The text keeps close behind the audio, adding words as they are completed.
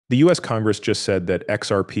The US Congress just said that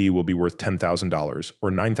XRP will be worth $10,000,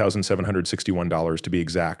 or $9,761 to be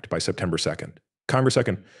exact, by September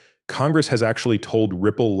 2nd. Congress has actually told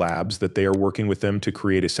Ripple Labs that they are working with them to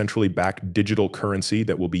create a centrally backed digital currency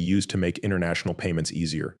that will be used to make international payments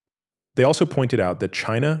easier. They also pointed out that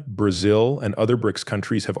China, Brazil, and other BRICS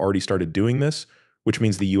countries have already started doing this, which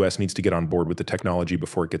means the US needs to get on board with the technology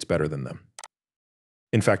before it gets better than them.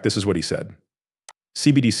 In fact, this is what he said.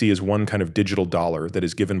 CBDC is one kind of digital dollar that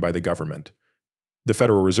is given by the government. The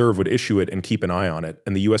Federal Reserve would issue it and keep an eye on it,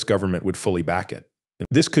 and the US government would fully back it.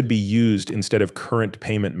 This could be used instead of current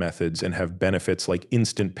payment methods and have benefits like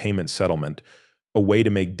instant payment settlement, a way to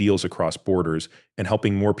make deals across borders and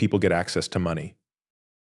helping more people get access to money.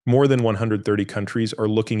 More than 130 countries are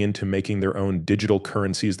looking into making their own digital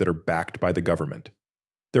currencies that are backed by the government.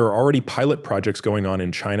 There are already pilot projects going on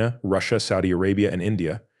in China, Russia, Saudi Arabia, and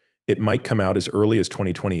India. It might come out as early as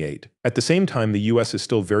 2028. At the same time, the US is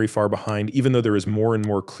still very far behind, even though there is more and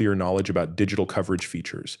more clear knowledge about digital coverage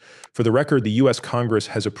features. For the record, the US Congress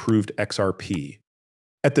has approved XRP.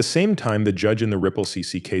 At the same time, the judge in the Ripple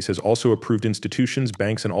CC case has also approved institutions,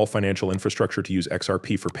 banks, and all financial infrastructure to use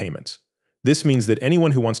XRP for payments. This means that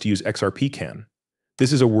anyone who wants to use XRP can.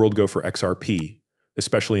 This is a world go for XRP,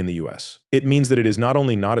 especially in the US. It means that it is not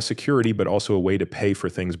only not a security, but also a way to pay for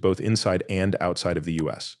things both inside and outside of the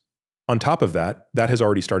US. On top of that, that has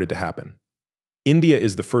already started to happen. India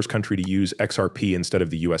is the first country to use XRP instead of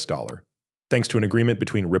the US dollar, thanks to an agreement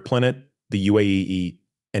between Ripplenet, the UAE,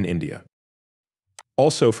 and India.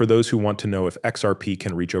 Also, for those who want to know if XRP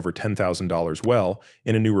can reach over $10,000, well,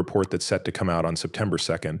 in a new report that's set to come out on September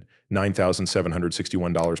 2nd,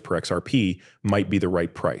 $9,761 per XRP might be the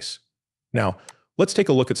right price. Now, let's take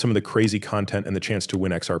a look at some of the crazy content and the chance to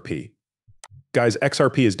win XRP. Guys,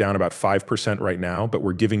 XRP is down about 5% right now, but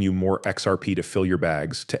we're giving you more XRP to fill your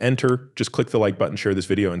bags. To enter, just click the like button, share this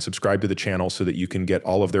video, and subscribe to the channel so that you can get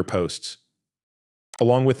all of their posts.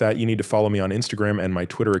 Along with that, you need to follow me on Instagram and my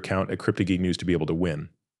Twitter account at CryptoGeekNews to be able to win.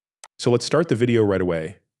 So let's start the video right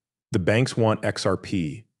away. The banks want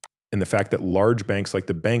XRP, and the fact that large banks like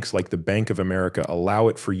the Bank of America allow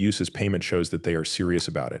it for use as payment shows that they are serious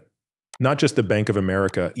about it. Not just the Bank of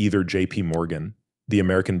America, either JP Morgan, the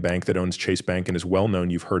American bank that owns Chase Bank and is well known,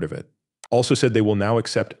 you've heard of it, also said they will now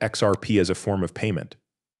accept XRP as a form of payment.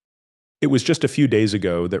 It was just a few days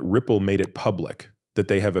ago that Ripple made it public that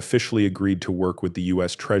they have officially agreed to work with the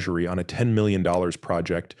US Treasury on a $10 million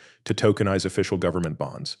project to tokenize official government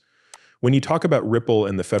bonds. When you talk about Ripple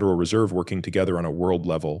and the Federal Reserve working together on a world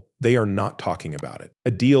level, they are not talking about it.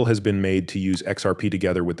 A deal has been made to use XRP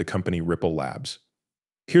together with the company Ripple Labs.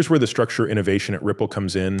 Here's where the structure innovation at Ripple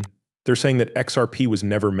comes in. They're saying that XRP was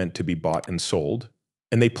never meant to be bought and sold,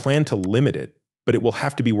 and they plan to limit it, but it will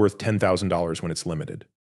have to be worth $10,000 when it's limited.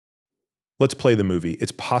 Let's play the movie.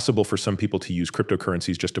 It's possible for some people to use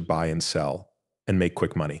cryptocurrencies just to buy and sell and make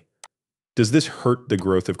quick money. Does this hurt the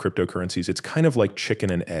growth of cryptocurrencies? It's kind of like chicken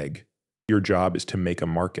and egg. Your job is to make a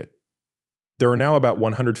market. There are now about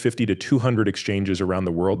 150 to 200 exchanges around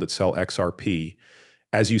the world that sell XRP.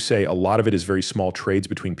 As you say, a lot of it is very small trades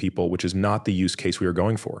between people, which is not the use case we are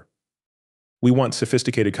going for. We want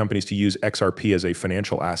sophisticated companies to use XRP as a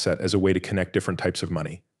financial asset, as a way to connect different types of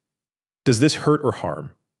money. Does this hurt or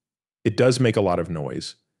harm? It does make a lot of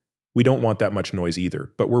noise. We don't want that much noise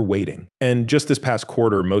either, but we're waiting. And just this past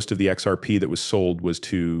quarter, most of the XRP that was sold was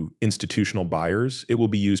to institutional buyers. It will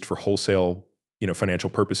be used for wholesale, financial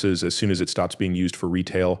purposes as soon as it stops being used for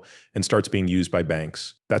retail and starts being used by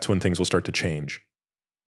banks. That's when things will start to change.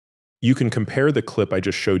 You can compare the clip I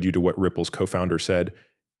just showed you to what Ripple's co-founder said,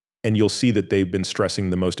 and you'll see that they've been stressing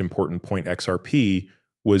the most important point. XRP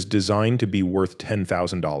was designed to be worth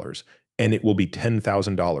 $10,000, and it will be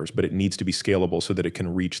 $10,000, but it needs to be scalable so that it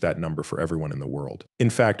can reach that number for everyone in the world.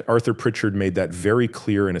 In fact, Arthur Pritchard made that very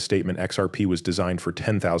clear in a statement. XRP was designed for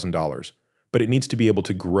 $10,000, but it needs to be able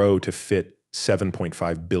to grow to fit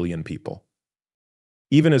 7.5 billion people.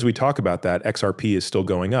 Even as we talk about that, XRP is still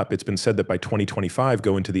going up. It's been said that by 2025,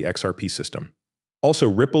 go into the XRP system. Also,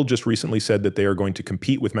 Ripple just recently said that they are going to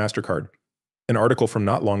compete with MasterCard. An article from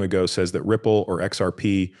not long ago says that Ripple, or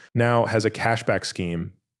XRP, now has a cashback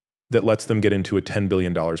scheme that lets them get into a $10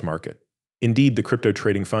 billion market. Indeed, the crypto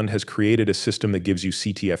trading fund has created a system that gives you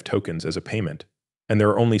CTF tokens as a payment, and there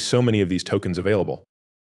are only so many of these tokens available.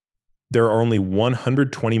 There are only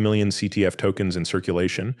 120 million CTF tokens in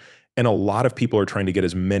circulation, and a lot of people are trying to get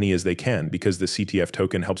as many as they can because the CTF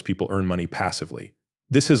token helps people earn money passively.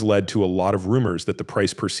 This has led to a lot of rumors that the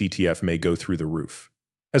price per CTF may go through the roof.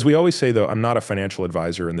 As we always say though, I'm not a financial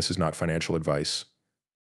advisor and this is not financial advice.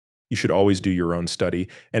 You should always do your own study,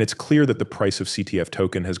 and it's clear that the price of CTF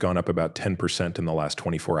token has gone up about 10% in the last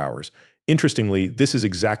 24 hours. Interestingly, this is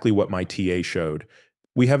exactly what my TA showed.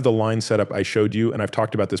 We have the line setup I showed you, and I've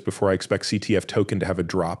talked about this before. I expect CTF token to have a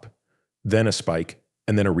drop, then a spike,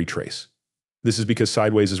 and then a retrace. This is because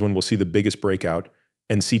sideways is when we'll see the biggest breakout,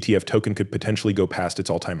 and CTF token could potentially go past its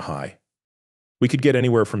all-time high. We could get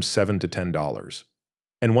anywhere from $7 to $10.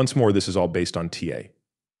 And once more, this is all based on TA.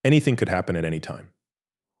 Anything could happen at any time.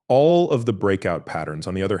 All of the breakout patterns,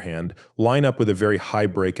 on the other hand, line up with a very high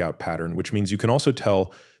breakout pattern, which means you can also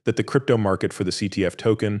tell that the crypto market for the CTF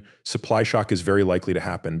token, supply shock is very likely to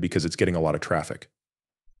happen because it's getting a lot of traffic.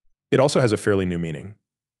 It also has a fairly new meaning.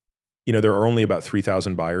 There are only about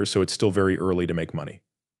 3,000 buyers, so it's still very early to make money.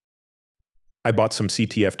 I bought some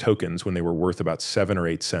CTF tokens when they were worth about 7 or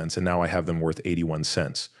 8 cents, and now I have them worth 81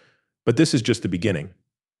 cents. But this is just the beginning.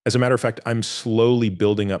 As a matter of fact, I'm slowly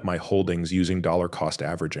building up my holdings using dollar cost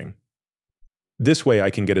averaging. This way I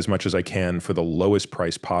can get as much as I can for the lowest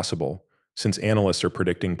price possible, since analysts are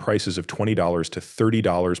predicting prices of $20 to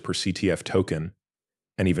 $30 per CTF token,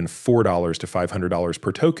 and even $4 to $500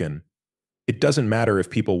 per token. It doesn't matter if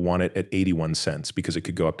people want it at 81 cents because it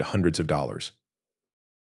could go up to hundreds of dollars.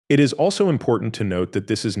 It is also important to note that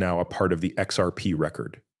this is now a part of the XRP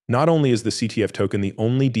record. Not only is the CTF token the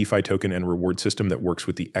only DeFi token and reward system that works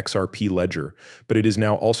with the XRP ledger, but it is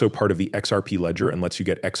now also part of the XRP ledger and lets you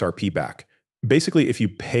get XRP back. Basically, if you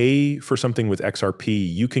pay for something with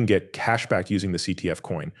XRP, you can get cash back using the CTF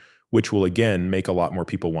coin, which will again make a lot more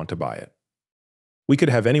people want to buy it. We could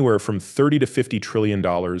have anywhere from $30 to $50 trillion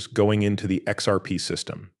going into the XRP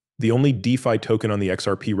system. The only DeFi token on the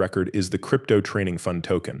XRP record is the Crypto Training Fund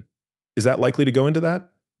token. Is that likely to go into that?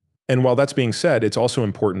 And while that's being said, it's also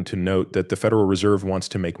important to note that the Federal Reserve wants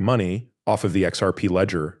to make money off of the XRP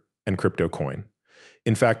ledger and crypto coin.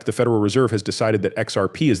 In fact, the Federal Reserve has decided that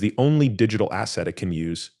XRP is the only digital asset it can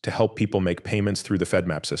use to help people make payments through the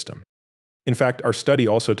FedMap system. In fact, our study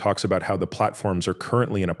also talks about how the platforms are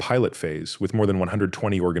currently in a pilot phase with more than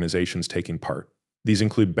 120 organizations taking part. These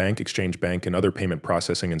include bank, exchange bank, and other payment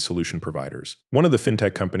processing and solution providers. One of the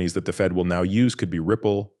fintech companies that the Fed will now use could be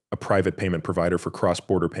Ripple, a private payment provider for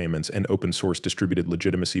cross-border payments and open-source distributed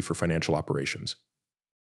legitimacy for financial operations.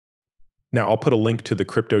 Now, I'll put a link to the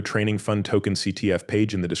Crypto Training Fund Token CTF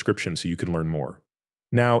page in the description so you can learn more.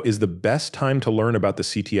 Now is the best time to learn about the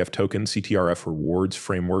CTF token, CTRF rewards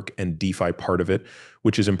framework, and DeFi part of it,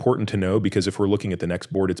 which is important to know because if we're looking at the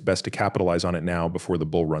next board, it's best to capitalize on it now before the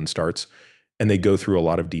bull run starts, and they go through a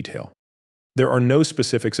lot of detail. There are no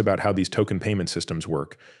specifics about how these token payment systems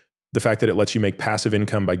work. The fact that it lets you make passive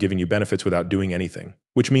income by giving you benefits without doing anything,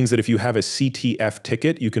 which means that if you have a CTF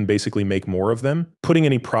ticket, you can basically make more of them. Putting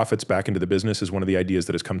any profits back into the business is one of the ideas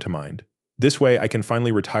that has come to mind. This way, I can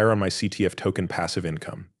finally retire on my CTF token passive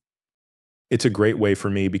income. It's a great way for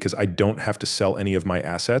me because I don't have to sell any of my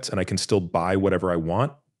assets and I can still buy whatever I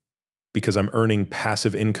want because I'm earning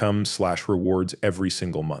passive income / rewards every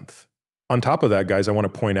single month. On top of that, guys, I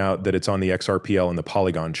want to point out that it's on the XRPL and the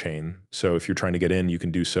Polygon chain. So if you're trying to get in, you can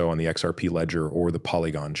do so on the XRP ledger or the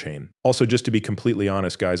Polygon chain. Also, just to be completely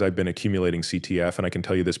honest, guys, I've been accumulating CTF, and I can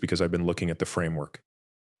tell you this because I've been looking at the framework.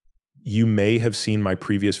 You may have seen my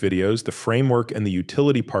previous videos. The framework and the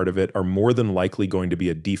utility part of it are more than likely going to be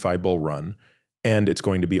a DeFi bull run, and it's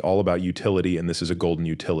going to be all about utility, and this is a golden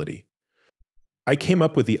utility. I came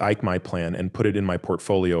up with the IKMI plan and put it in my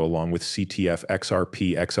portfolio along with CTF,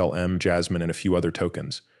 XRP, XLM, Jasmine, and a few other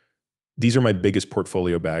tokens. These are my biggest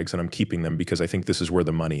portfolio bags, and I'm keeping them because I think this is where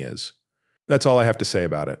the money is. That's all I have to say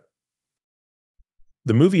about it.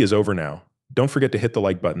 The movie is over now. Don't forget to hit the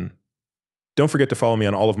like button. Don't forget to follow me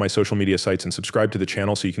on all of my social media sites and subscribe to the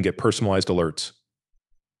channel so you can get personalized alerts.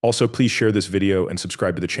 Also, please share this video and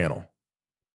subscribe to the channel.